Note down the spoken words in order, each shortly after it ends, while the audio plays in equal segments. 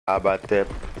about that.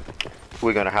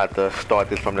 We're gonna have to start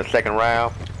this from the second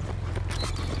round.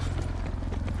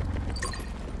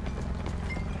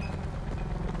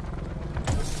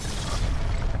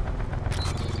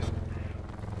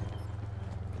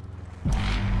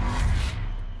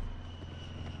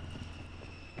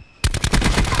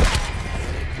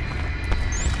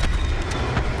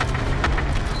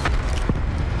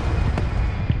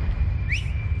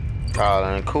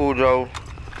 And Cujo,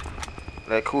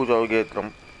 let Cujo get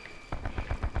them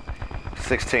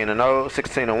 16-0,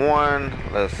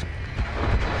 16-1. Let's.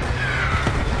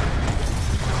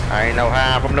 I ain't no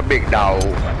hiding from the big dog.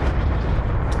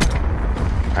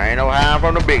 I ain't no hiding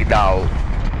from the big dog.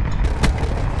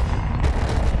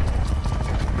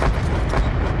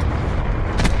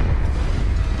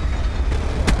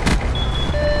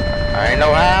 I ain't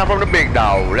no hiding from the big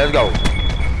dog. Let's go.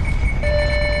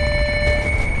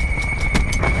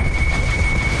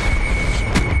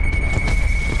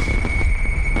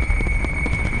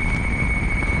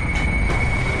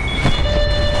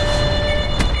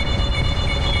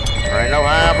 Ain't no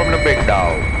hiding from the big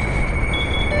dog.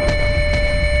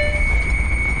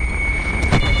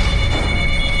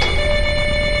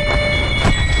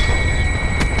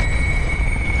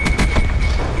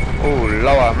 Oh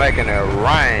Lord, making it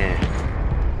rain.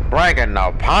 Bringing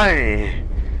the pain.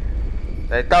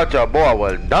 They thought your boy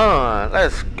was done.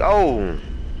 Let's go.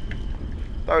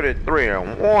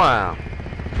 33-1.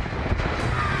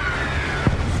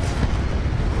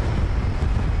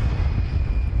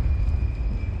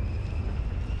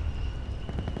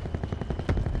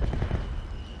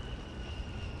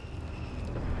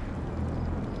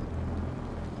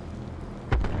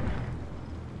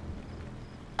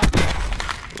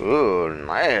 Ooh,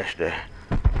 nasty.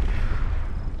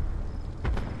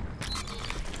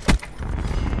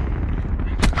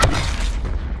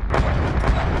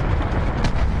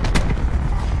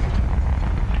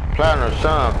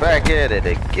 Platinumshon back at it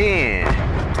again.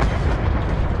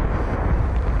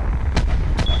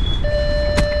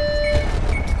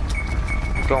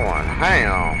 Going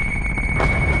ham.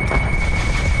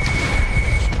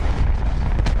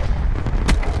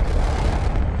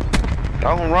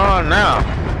 Don't run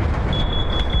now.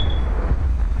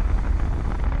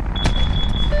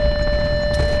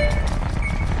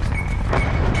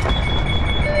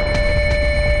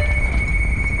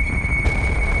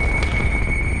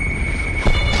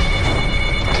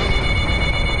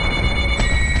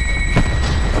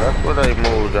 That's what they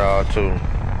moved y'all to.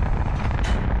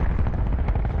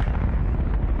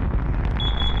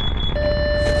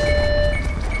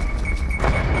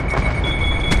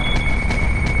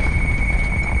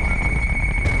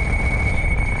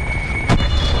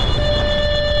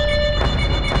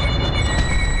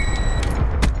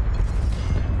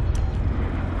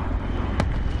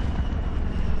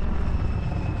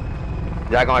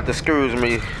 Y'all gonna have to excuse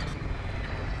me,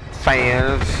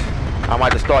 fans. I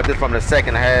might have to start this from the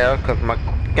second half because my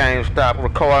game stopped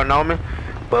recording on me.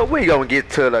 But we gonna get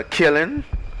to the killing.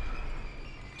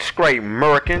 Straight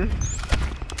murking.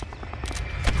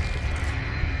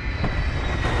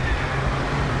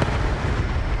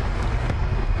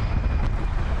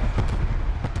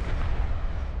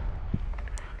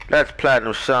 That's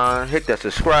Platinumshon. Hit that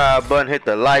subscribe button, hit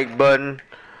the like button.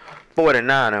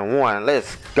 49-1.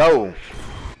 Let's go.